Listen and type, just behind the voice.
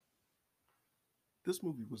This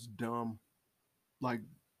movie was dumb. Like,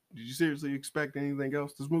 did you seriously expect anything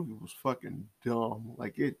else? This movie was fucking dumb.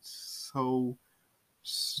 Like, it's so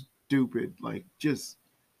stupid. Like, just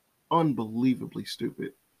unbelievably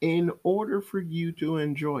stupid. In order for you to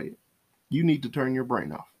enjoy it, you need to turn your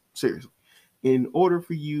brain off. Seriously. In order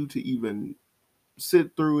for you to even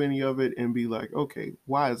sit through any of it and be like, okay,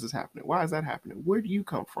 why is this happening? Why is that happening? Where do you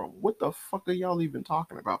come from? What the fuck are y'all even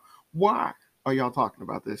talking about? Why are y'all talking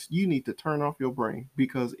about this? You need to turn off your brain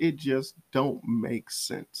because it just don't make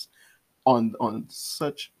sense on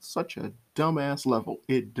such a dumbass level.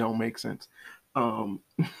 It don't make sense. Um,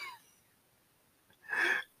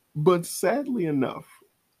 but sadly enough,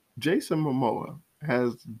 Jason Momoa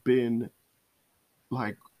has been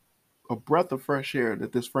like a breath of fresh air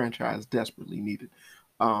that this franchise desperately needed.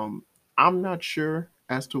 Um, I'm not sure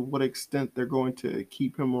as to what extent they're going to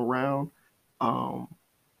keep him around. Um,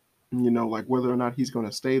 like whether or not he's going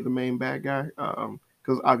to stay the main bad guy.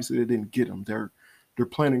 Because obviously they didn't get him. They're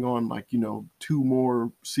planning on like two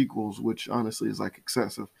more sequels, which honestly is like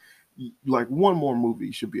excessive. Like one more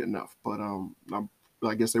movie should be enough, but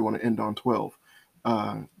I guess they want to end on 12.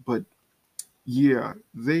 But yeah,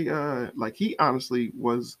 they like he honestly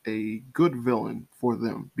was a good villain for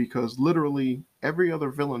them because literally every other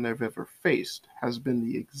villain they've ever faced has been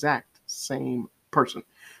the exact same person.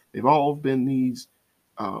 They've all been these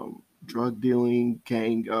drug dealing,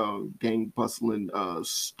 gang bustling,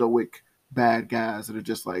 stoic bad guys that are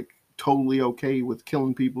just like totally okay with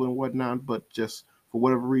killing people and whatnot, but just for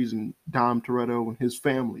whatever reason, Dom Toretto and his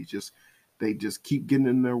family they just keep getting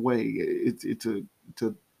in their way. It's a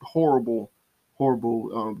horrible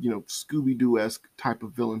Scooby Doo esque type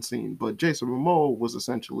of villain scene. But Jason Momoa was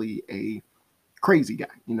essentially a crazy guy,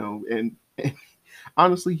 and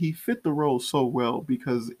honestly, he fit the role so well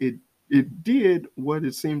because it did what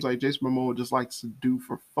it seems like Jason Momoa just likes to do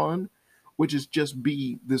for fun, which is just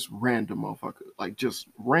be this random motherfucker, like just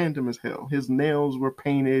random as hell. His nails were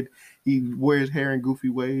painted. He wears hair in goofy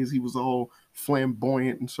ways. He was all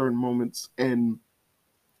flamboyant in certain moments, and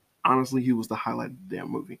honestly, he was the highlight of the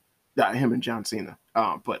damn movie. Him and John Cena.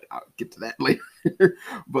 But I'll get to that later.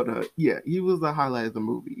 But yeah, he was the highlight of the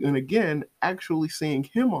movie. And again, actually seeing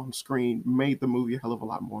him on screen made the movie a hell of a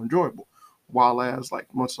lot more enjoyable. While as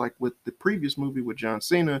like much like with the previous movie with John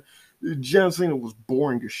Cena was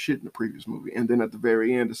boring as shit in the previous movie, and then at the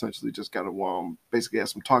very end, essentially just got a basically had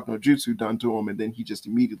some talk no jutsu done to him, and then he just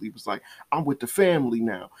immediately was like, "I'm with the family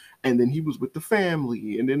now," and then he was with the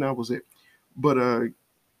family, and then that was it. But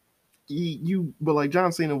but like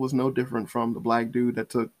John Cena was no different from the black dude that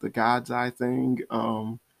took the God's Eye thing.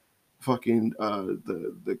 Fucking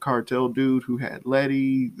the cartel dude who had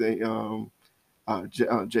Letty.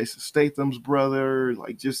 Jason Statham's brother.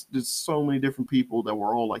 Like just so many different people that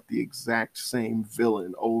were all like the exact same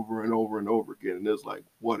villain over and over and over again. And it's like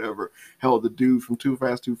whatever. Hell, the dude from Too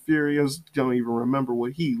Fast Too Furious don't even remember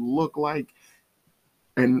what he looked like.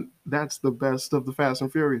 And that's the best of the Fast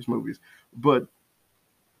and Furious movies. But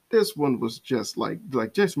this one was just like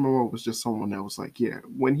Jason Momoa was just someone that was like, yeah,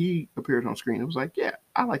 when he appeared on screen, it was like, yeah,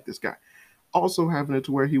 I like this guy. Also having it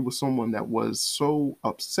to where he was someone that was so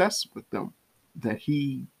obsessed with them that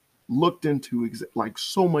he looked into like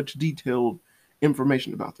so much detailed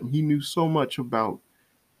information about them. He knew so much about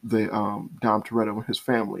the Dom Toretto and his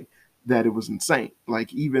family that it was insane.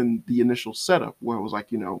 Like even the initial setup where it was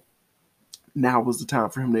like, now was the time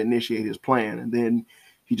for him to initiate his plan. And then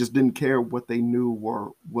he just didn't care what they knew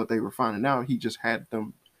or what they were finding out. He just had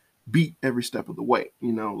them beat every step of the way.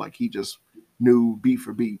 Like he just knew beat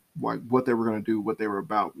for beat like what they were going to do, what they were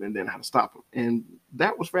about, and then how to stop them. And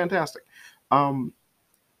that was fantastic.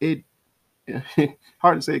 It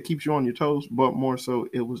hard to say it keeps you on your toes, but more so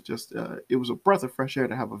it was just it was a breath of fresh air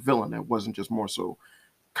to have a villain that wasn't just more so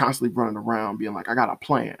constantly running around being like, I got a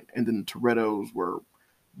plan. And then the Torettos were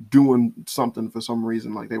doing something for some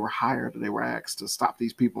reason, like they were hired or they were asked to stop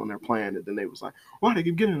these people in their plan, and then they was like, why they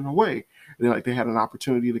keep getting in the way? And then like they had an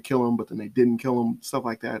opportunity to kill him, but then they didn't kill him, stuff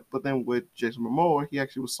like that. But then with Jason Momoa, he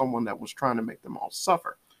actually was someone that was trying to make them all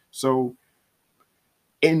suffer. So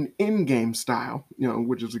in game style,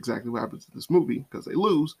 which is exactly what happens in this movie because they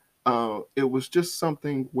lose. It was just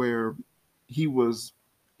something where he was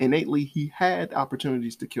innately he had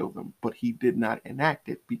opportunities to kill them, but he did not enact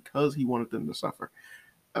it because he wanted them to suffer.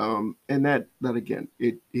 And that again,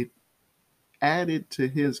 it added to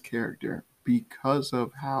his character because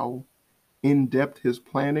of how in depth his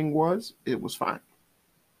planning was. It was fine,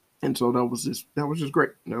 and so that was just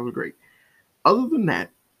great. That was great. Other than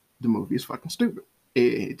that, the movie is fucking stupid.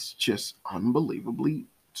 It's just unbelievably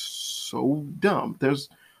so dumb. There's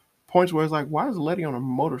points where it's like, why is Letty on a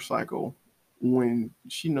motorcycle when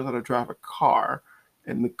she knows how to drive a car?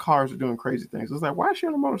 and the cars are doing crazy things. It's like, why is she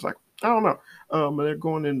on a motorcycle? I don't know. They're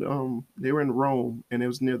going in. They were in Rome, and it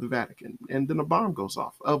was near the Vatican, and then a bomb goes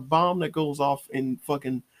off. A bomb that goes off in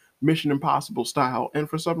fucking Mission Impossible style, and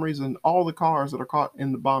for some reason, all the cars that are caught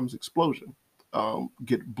in the bomb's explosion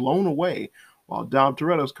get blown away, while Dom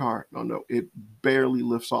Toretto's car, no, it barely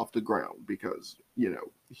lifts off the ground because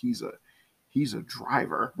he's a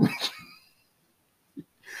driver.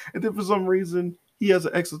 And then for some reason, he has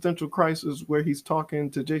an existential crisis where he's talking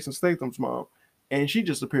to Jason Statham's mom, and she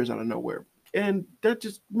just appears out of nowhere, and that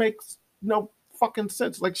just makes no fucking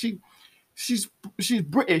sense. Like she's she's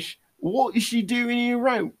British. What is she doing here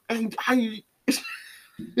wrong? And I,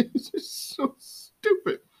 it's just so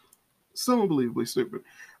stupid, so unbelievably stupid.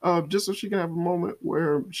 Just so she can have a moment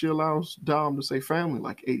where she allows Dom to say family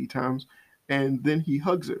like 80 times, and then he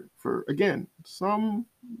hugs her for again some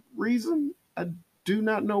reason. I do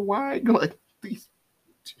not know why. Like these,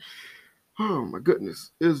 oh my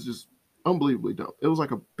goodness, it was just unbelievably dumb. It was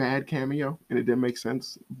like a bad cameo, and it didn't make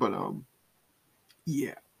sense. But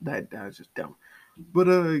yeah, that was just dumb.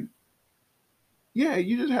 But yeah,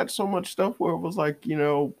 you just had so much stuff where it was like,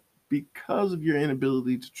 because of your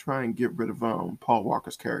inability to try and get rid of Paul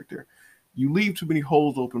Walker's character, you leave too many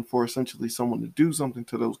holes open for essentially someone to do something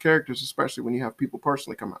to those characters, especially when you have people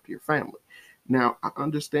personally come out to your family. Now, I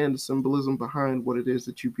understand the symbolism behind what it is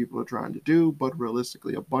that you people are trying to do, but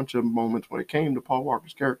realistically, a bunch of moments when it came to Paul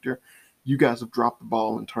Walker's character, you guys have dropped the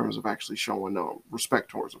ball in terms of actually showing respect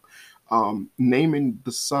towards him. Naming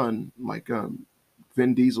the son, like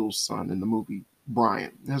Vin Diesel's son in the movie,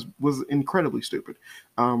 Brian, was incredibly stupid.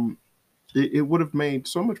 It would have made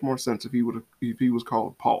so much more sense if he was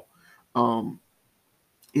called Paul. Um,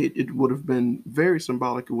 it would have been very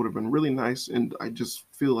symbolic. It would have been really nice, and I just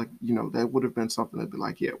feel like that would have been something that'd be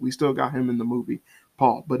like, yeah, we still got him in the movie,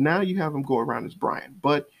 Paul, but now you have him go around as Brian,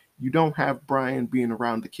 but you don't have Brian being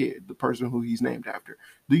around the kid, the person who he's named after.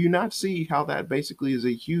 Do you not see how that basically is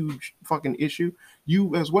a huge fucking issue?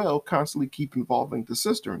 You as well constantly keep involving the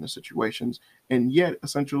sister in the situations, and yet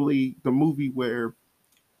essentially the movie where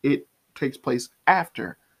it takes place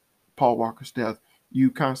after Paul Walker's death, you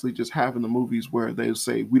constantly just have in the movies where they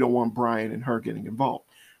say we don't want Brian and her getting involved.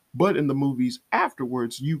 But in the movies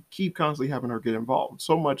afterwards, you keep constantly having her get involved.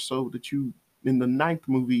 So much so that in the ninth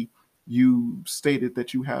movie, you stated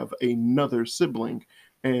that you have another sibling,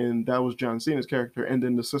 and that was John Cena's character, and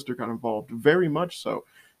then the sister got involved very much so.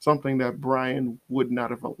 Something that Brian would not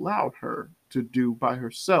have allowed her to do by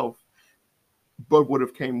herself, but would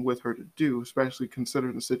have came with her to do, especially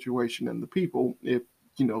considering the situation and the people. If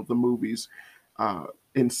the movies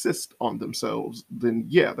insist on themselves, then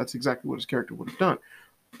yeah, that's exactly what his character would have done.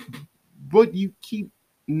 But you keep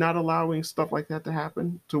not allowing stuff like that to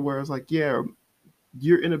happen, to where it's like, yeah,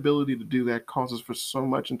 your inability to do that causes for so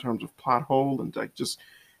much in terms of plot hole and like just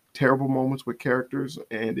terrible moments with characters,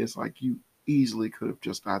 and it's like you easily could have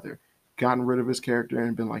just either gotten rid of his character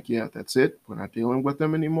and been like, yeah, that's it, we're not dealing with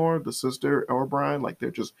them anymore, the sister or Brian, like they're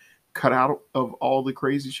just cut out of all the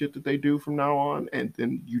crazy shit that they do from now on, and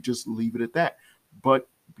then you just leave it at that. But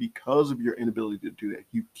because of your inability to do that,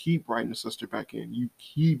 you keep writing the sister back in, you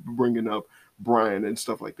keep bringing up Brian and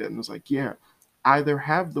stuff like that, and it's like, yeah, either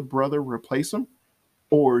have the brother replace him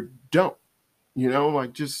or don't.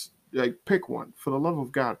 Like just like pick one. For the love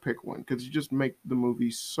of God, pick one, because you just make the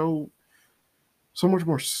movie so much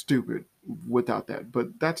more stupid without that.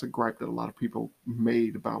 But that's a gripe that a lot of people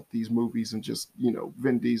made about these movies, and just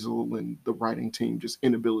Vin Diesel and the writing team just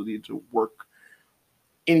inability to work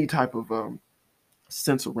any type of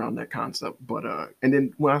sense around that concept. But and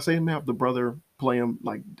then when I say him have the brother play him,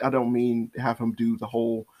 like I don't mean have him do the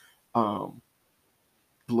whole um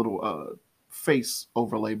little face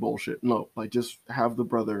overlay bullshit. No, like just have the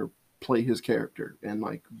brother play his character, and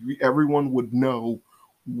like everyone would know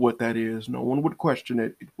what that is. No one would question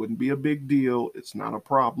it. It wouldn't be a big deal. It's not a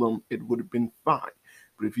problem. It would have been fine.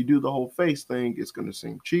 But if you do the whole face thing, it's going to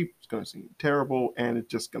seem cheap. It's going to seem terrible, and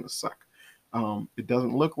it's just going to suck. It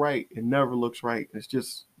doesn't look right. It never looks right. It's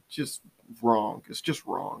just wrong. It's just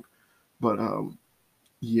wrong. But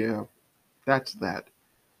yeah, that's that.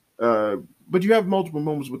 Uh, but you have multiple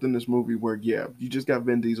moments within this movie where, yeah, you just got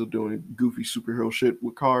Vin Diesel doing goofy superhero shit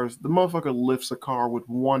with cars. The motherfucker lifts a car with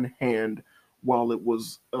one hand while it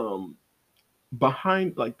was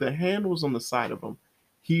behind, like the hand was on the side of him.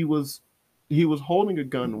 He was he was holding a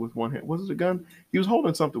gun with one hand. Was it a gun? He was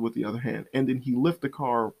holding something with the other hand, and then he lifted the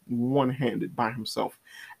car one handed by himself,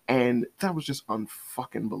 and that was just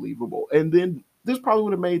unfucking believable. And then this probably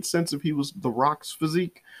would have made sense if he was The Rock's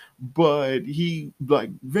physique, but he like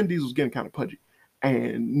Vin Diesel's getting kind of pudgy,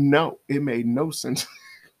 and no, it made no sense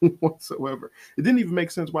whatsoever. It didn't even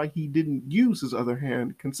make sense why he didn't use his other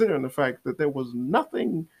hand, considering the fact that there was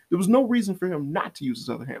no reason for him not to use his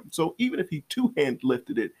other hand. So even if he two hand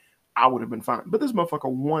lifted it, I would have been fine. But this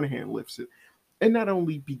motherfucker one hand lifts it, and not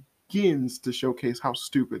only begins to showcase how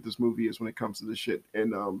stupid this movie is when it comes to this shit,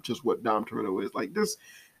 and just what Dom Toretto is like. This,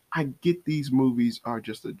 I get these movies are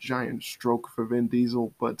just a giant stroke for Vin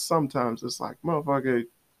Diesel, but sometimes it's like, motherfucker,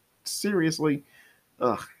 seriously,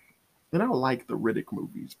 ugh. And I like the Riddick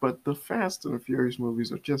movies, but the Fast and the Furious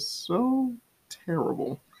movies are just so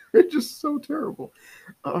terrible. They're just so terrible.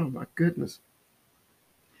 Oh my goodness.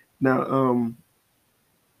 Now,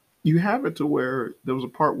 you have it to where there was a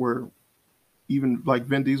part where even like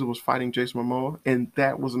Vin Diesel was fighting Jason Momoa, and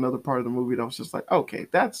that was another part of the movie that was just like, okay,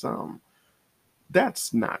 that's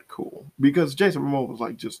not cool because Jason Momoa was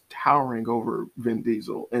like just towering over Vin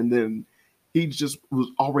Diesel, and then he just was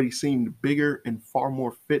already seemed bigger and far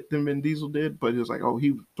more fit than Vin Diesel did. But it was like, oh,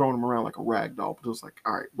 he was throwing him around like a rag doll. But it was like,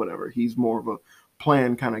 all right, whatever. He's more of a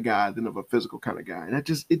plan kind of guy than of a physical kind of guy, and it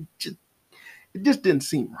just didn't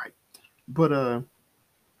seem right. But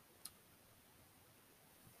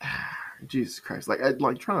Jesus Christ, like I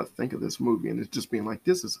like trying to think of this movie and it's just being like,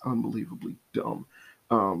 this is unbelievably dumb.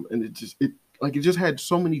 And it just had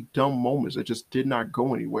so many dumb moments that just did not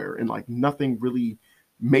go anywhere, and like nothing really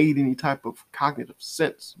made any type of cognitive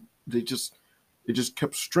sense. They just it just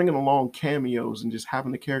kept stringing along cameos and just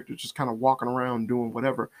having the characters just kind of walking around doing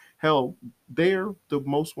whatever. Hell, they're the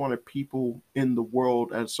most wanted people in the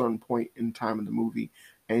world at a certain point in time in the movie.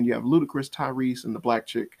 And you have Ludacris, Tyrese, and the black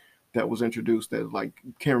chick that was introduced that like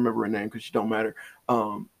can't remember her name because she don't matter.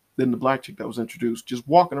 Then the black chick that was introduced just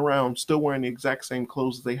walking around still wearing the exact same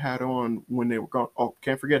clothes they had on when they were gone. Oh,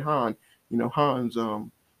 can't forget Han. You know, Han's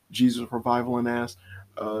Jesus revival and ass.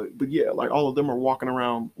 But yeah, like all of them are walking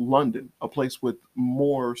around London, a place with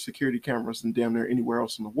more security cameras than damn near anywhere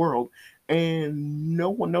else in the world, and no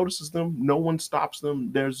one notices them, no one stops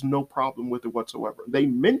them. There's no problem with it whatsoever. They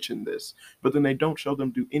mention this, but then they don't show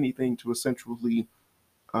them do anything to essentially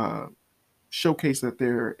uh, showcase that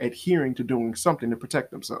they're adhering to doing something to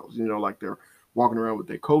protect themselves. You know, like they're walking around with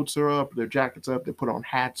their coats are up, their jackets up, they put on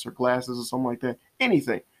hats or glasses or something like that.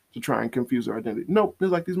 Anything to try and confuse their identity. Nope,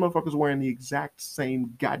 it's like these motherfuckers wearing the exact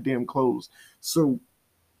same goddamn clothes. So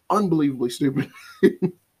unbelievably stupid.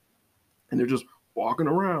 And they're just walking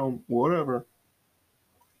around, whatever.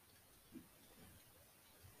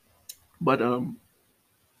 But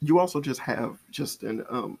you also just have just an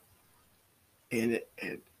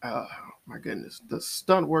my goodness, the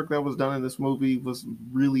stunt work that was done in this movie was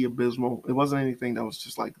really abysmal. It wasn't anything that was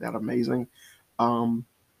just like that amazing. Um,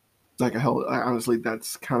 like hell, honestly,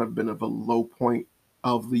 that's kind of been of a low point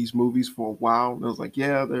of these movies for a while. And I was like,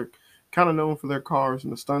 yeah, they're kind of known for their cars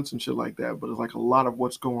and the stunts and shit like that, but it's like a lot of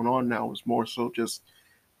what's going on now is more so just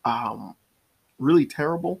um really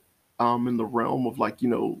terrible in the realm of like, you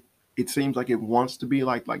know, it seems like it wants to be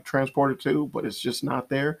like Transporter 2, but it's just not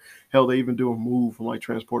there. Hell, they even do a move from like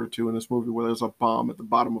Transporter 2 in this movie where there's a bomb at the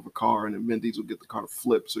bottom of a car and then Vin Diesel get the car to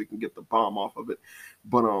flip so he can get the bomb off of it.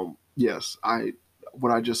 But yes, I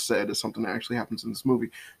what I just said is something that actually happens in this movie.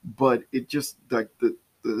 But it just like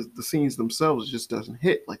the scenes themselves just doesn't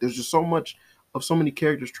hit. Like there's just so much of so many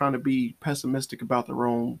characters trying to be pessimistic about their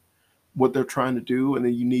own what they're trying to do, and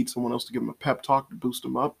then you need someone else to give them a pep talk to boost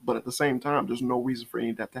them up. But at the same time, there's no reason for any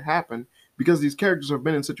of that to happen because these characters have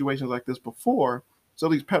been in situations like this before. So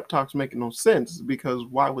these pep talks make no sense because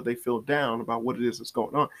why would they feel down about what it is that's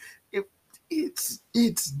going on? It,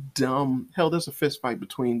 it's dumb. Hell, there's a fist fight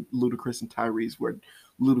between Ludacris and Tyrese where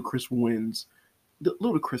Ludacris wins.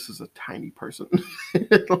 Ludacris is a tiny person.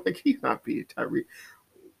 Like he's not being Tyrese.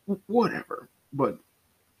 Whatever. But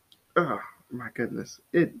my goodness,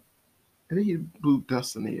 it and then he blew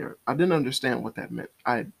dust in the air. I didn't understand what that meant.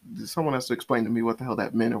 Someone has to explain to me what the hell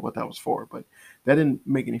that meant or what that was for, but that didn't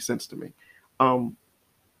make any sense to me. Um,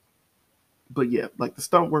 but yeah, like the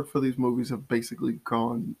stunt work for these movies have basically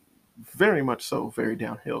gone very much so very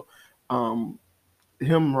downhill. Um,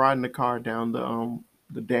 him riding the car down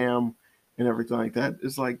the dam and everything like that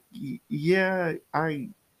is like, yeah,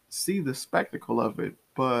 I see the spectacle of it,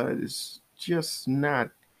 but it's just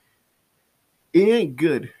not it ain't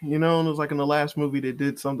good, you know. And it was like in the last movie they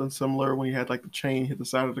did something similar when he had like the chain hit the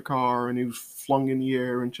side of the car and he was flung in the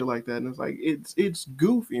air and shit like that. And it's like it's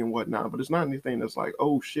goofy and whatnot, but it's not anything that's like,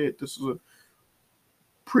 oh shit, this is a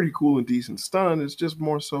pretty cool and decent stunt. It's just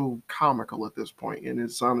more so comical at this point, and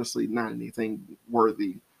it's honestly not anything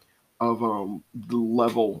worthy of the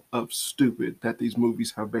level of stupid that these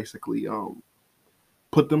movies have basically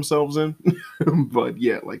put themselves in. But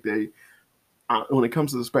yeah, like when it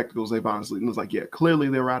comes to the spectacles, they've honestly, it was like, yeah, clearly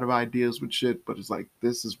they're out of ideas with shit, but it's like,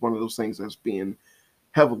 this is one of those things that's being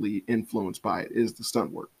heavily influenced by it, is the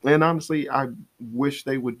stunt work. And honestly, I wish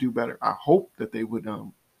they would do better. I hope that they would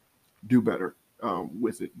do better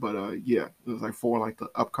with it. But yeah, it was like for like the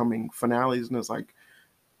upcoming finales, and it's like,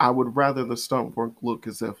 I would rather the stunt work look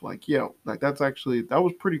as if like, yeah, like that's actually, that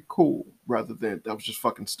was pretty cool, rather than that was just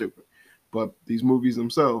fucking stupid. But these movies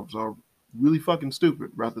themselves are really fucking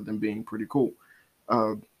stupid rather than being pretty cool.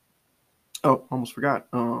 Uh, oh, almost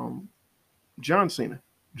forgot. John Cena.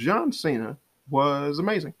 John Cena was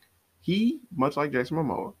amazing. He, much like Jason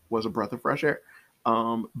Momoa, was a breath of fresh air.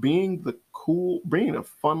 Being a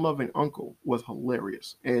fun-loving uncle was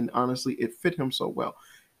hilarious, and honestly, it fit him so well.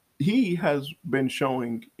 He has been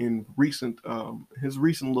showing in recent his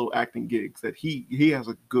recent little acting gigs that he has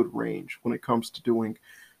a good range when it comes to doing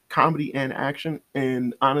comedy and action.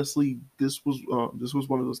 And honestly, this was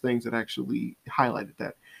one of those things that actually highlighted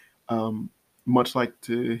that. Um, Much like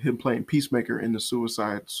to him playing Peacemaker in the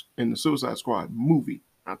Suicide Squad movie,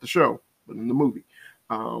 not the show, but in the movie.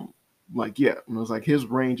 Um, like yeah, it was like his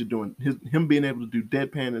range of doing him being able to do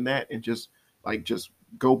deadpan in that, and just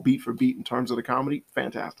go beat for beat in terms of the comedy,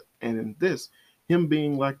 fantastic. And in this, him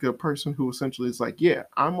being like a person who essentially is like, yeah,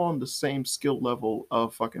 I'm on the same skill level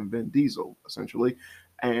of fucking Vin Diesel, essentially,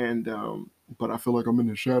 and but I feel like I'm in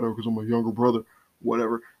the shadow because I'm a younger brother,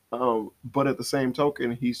 whatever. But at the same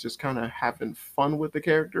token, he's just kind of having fun with the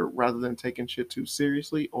character rather than taking shit too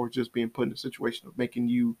seriously or just being put in a situation of making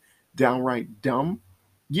you downright dumb.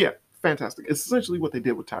 Yeah, fantastic. It's essentially what they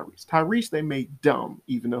did with Tyrese. Tyrese, they made dumb,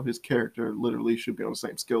 even though his character literally should be on the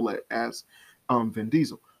same skill as Vin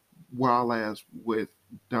Diesel. While as with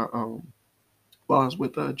um,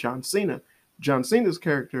 John Cena, John Cena's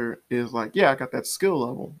character is like, yeah, I got that skill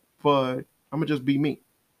level, but I'm gonna just be me,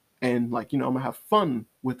 and like, I'm gonna have fun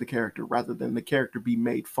with the character rather than the character be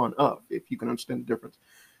made fun of. If you can understand the difference,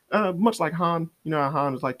 much like Han,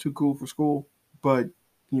 Han is like too cool for school, but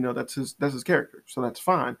that's his character, so that's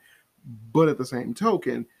fine. But at the same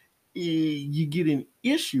token, you get an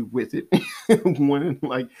issue with it when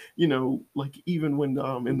like even when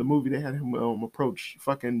in the movie they had him approach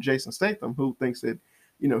fucking Jason Statham, who thinks that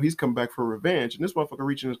he's come back for revenge, and this motherfucker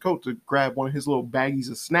reaching his coat to grab one of his little baggies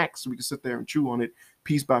of snacks so we can sit there and chew on it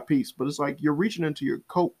piece by piece. But it's like you're reaching into your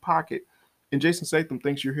coat pocket, and Jason Statham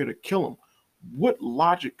thinks you're here to kill him. What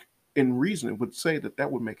logic and reasoning would say that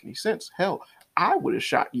that would make any sense? Hell, I would have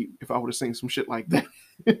shot you if I would have seen some shit like that.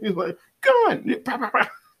 He's like, come on, you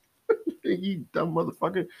dumb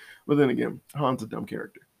motherfucker. But then again, Han's a dumb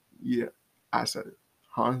character. Yeah, I said it.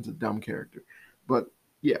 Han's a dumb character. But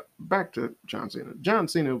yeah, back to John Cena. John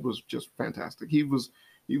Cena was just fantastic. He was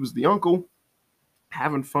the uncle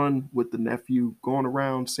having fun with the nephew, going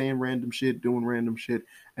around saying random shit, doing random shit,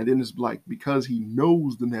 and then it's like because he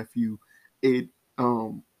knows the nephew, it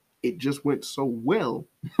um it just went so well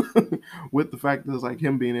with the fact that it's like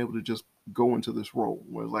him being able to just go into this role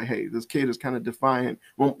where it's like, hey, this kid is kind of defiant.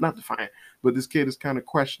 Well, not defiant, but this kid is kind of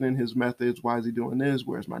questioning his methods. Why is he doing this?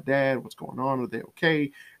 Where's my dad? What's going on? Are they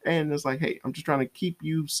okay? And it's like, hey, I'm just trying to keep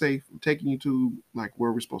you safe. I'm taking you to like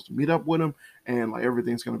where we're supposed to meet up with him, and like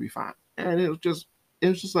everything's gonna be fine. And it was just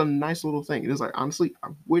a nice little thing. It is like honestly, I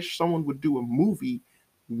wish someone would do a movie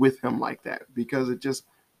with him like that, because it just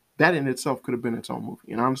that in itself could have been its own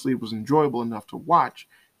movie. And honestly, it was enjoyable enough to watch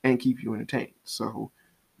and keep you entertained. So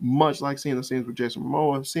much like seeing the scenes with Jason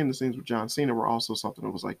Momoa, seeing the scenes with John Cena were also something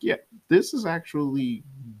that was like, yeah, this is actually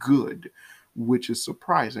good, which is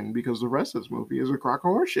surprising because the rest of this movie is a crock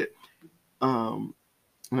of horseshit. Um,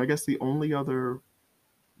 and I guess the only other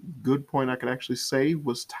good point I could actually say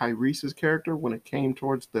was Tyrese's character when it came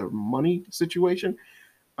towards the money situation,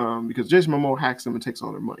 because Jason Momoa hacks them and takes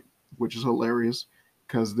all their money, which is hilarious.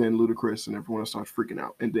 Because then Ludacris and everyone else starts freaking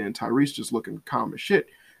out, and then Tyrese just looking calm as shit,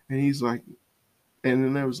 and he's like, and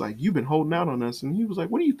then there was like, "You've been holding out on us," and he was like,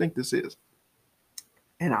 "What do you think this is?"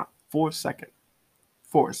 And for a second,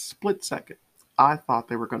 for a split second, I thought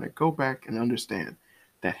they were going to go back and understand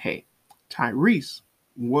that hey, Tyrese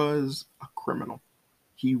was a criminal.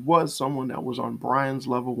 He was someone that was on Brian's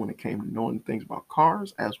level when it came to knowing things about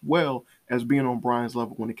cars, as well as being on Brian's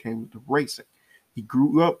level when it came to racing. He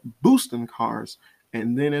grew up boosting cars,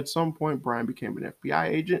 and then at some point, Brian became an FBI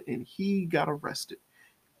agent and he got arrested.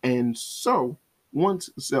 And so, once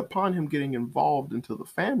upon him getting involved into the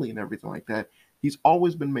family and everything like that, he's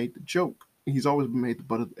always been made the joke. He's always been made the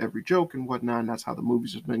butt of every joke and whatnot, and that's how the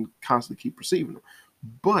movies have been constantly keep perceiving him.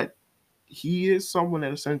 But he is someone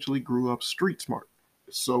that essentially grew up street smart.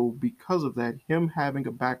 So because of that, him having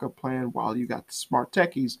a backup plan while you got the smart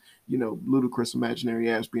techies, Ludicrous imaginary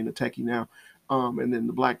ass being a techie now, and then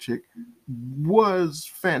the black chick was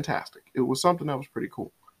fantastic. It was something that was pretty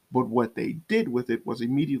cool. But what they did with it was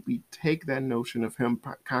immediately take that notion of him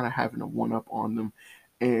kind of having a one up on them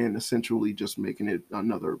and essentially just making it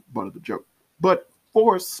another butt of the joke. But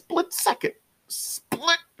for a split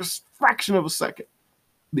fraction of a second,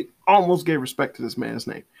 they almost gave respect to this man's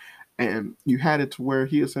name. And you had it to where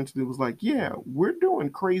he essentially was like, yeah, we're doing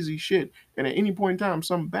crazy shit. And at any point in time,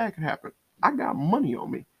 something bad could happen. I got money on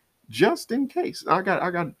me just in case. I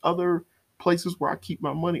got other places where I keep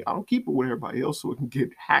my money. I don't keep it with everybody else so it can get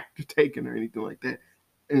hacked or taken or anything like that.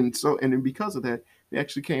 And then because of that, they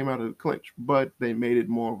actually came out of the clinch. But they made it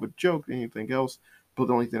more of a joke than anything else. But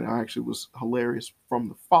the only thing that actually was hilarious from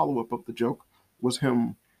the follow-up of the joke was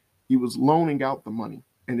him. He was loaning out the money.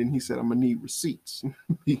 And then he said, I'm gonna need receipts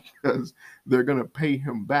because they're gonna pay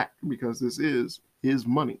him back because this is his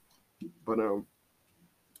money. But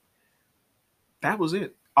that was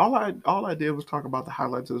it. All I did was talk about the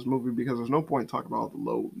highlights of this movie because there's no point talking about all the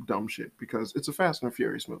low dumb shit because it's a Fast and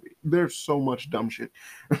Furious movie. There's so much dumb shit.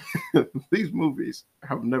 These movies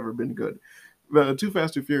have never been good. Too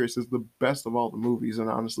Fast, Too Furious is the best of all the movies, and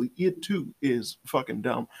honestly, it too is fucking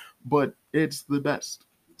dumb, but it's the best.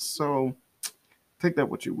 So take that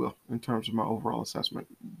what you will in terms of my overall assessment.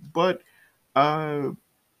 But uh,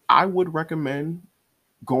 I would recommend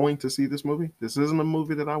going to see this movie. This isn't a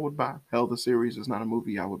movie that I would buy. Hell, the series is not a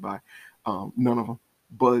movie I would buy. None of them.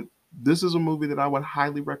 But this is a movie that I would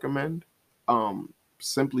highly recommend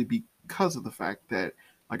simply because of the fact that,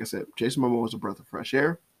 like I said, Jason Momoa is a breath of fresh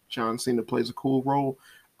air. John Cena plays a cool role.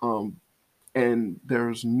 And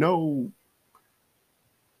there's nothing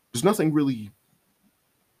really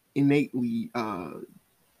innately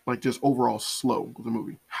like just overall slow with the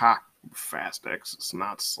movie. Ha, Fast X, it's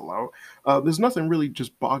not slow. There's nothing really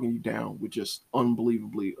just bogging you down with just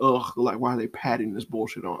unbelievably, like why are they padding this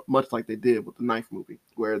bullshit on? Much like they did with the Knife movie,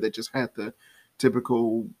 where they just had the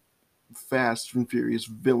typical Fast and Furious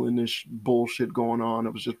villainish bullshit going on.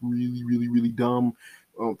 It was just really, really, really dumb.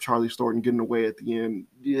 Charlie Thornton getting away at the end.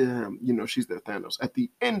 Yeah, she's their Thanos. At the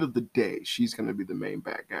end of the day, she's going to be the main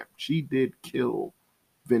bad guy. She did kill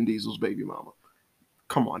Vin Diesel's baby mama.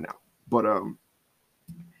 Come on now. But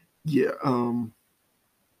yeah,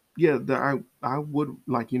 I would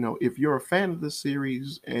like if you're a fan of this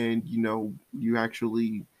series and you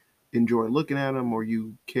actually enjoy looking at them or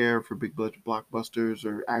you care for big budget blockbusters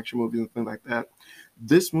or action movies and things like that,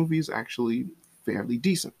 this movie is actually fairly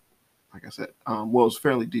decent. Like I said, well, it's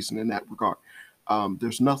fairly decent in that regard.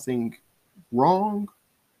 There's nothing wrong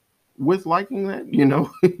with liking that.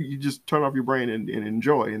 You just turn off your brain and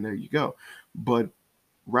enjoy, and there you go. But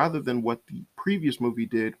rather than what the previous movie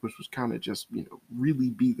did, which was kind of just, really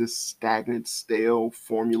be this stagnant, stale,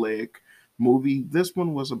 formulaic movie, this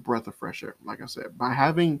one was a breath of fresh air. Like I said, by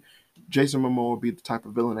having Jason Momoa be the type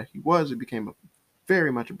of villain that he was, it became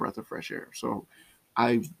very much a breath of fresh air. So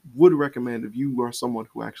I would recommend if you are someone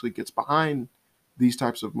who actually gets behind these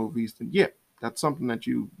types of movies, then yeah, that's something that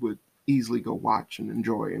you would easily go watch and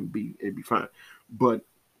enjoy and it'd be fine. But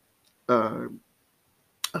uh,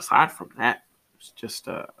 aside from that, it's just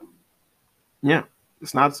yeah,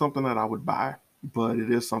 it's not something that I would buy, but it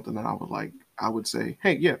is something that I would say,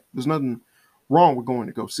 hey, yeah, there's nothing wrong with going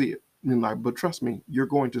to go see it. And but trust me, you're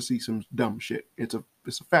going to see some dumb shit. It's a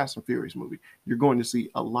Fast and Furious movie. You're going to see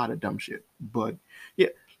a lot of dumb shit. But yeah,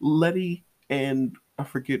 Letty and I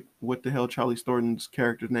forget what the hell Charlie Thornton's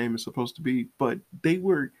character's name is supposed to be, but they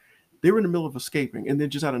were in the middle of escaping, and then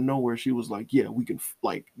just out of nowhere, she was like, "Yeah, we can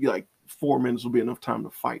like 4 minutes will be enough time to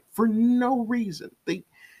fight for no reason."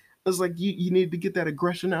 It's like you need to get that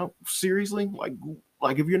aggression out. Seriously,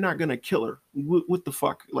 like if you're not gonna kill her, what the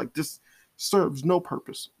fuck? Like this serves no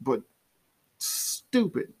purpose. But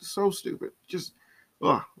stupid, so stupid. Just,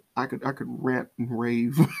 I could rant and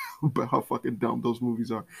rave about how fucking dumb those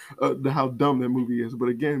movies are, how dumb that movie is. But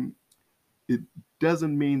again, it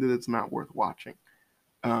doesn't mean that it's not worth watching.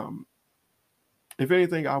 Um, if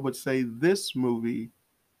anything, I would say this movie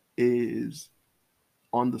is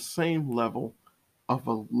on the same level of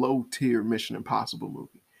a low tier Mission Impossible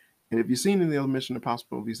movie. And if you've seen any of the other Mission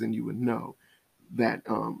Impossible movies, then you would know that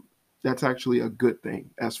that's actually a good thing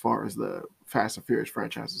as far as the Fast and Furious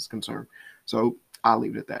franchise is concerned. So I'll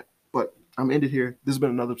leave it at that. But I'm ended here. This has been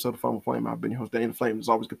another episode of Fun with Flame. I've been your host, Danny the Flame. As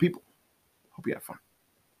always, good people. Hope you have fun.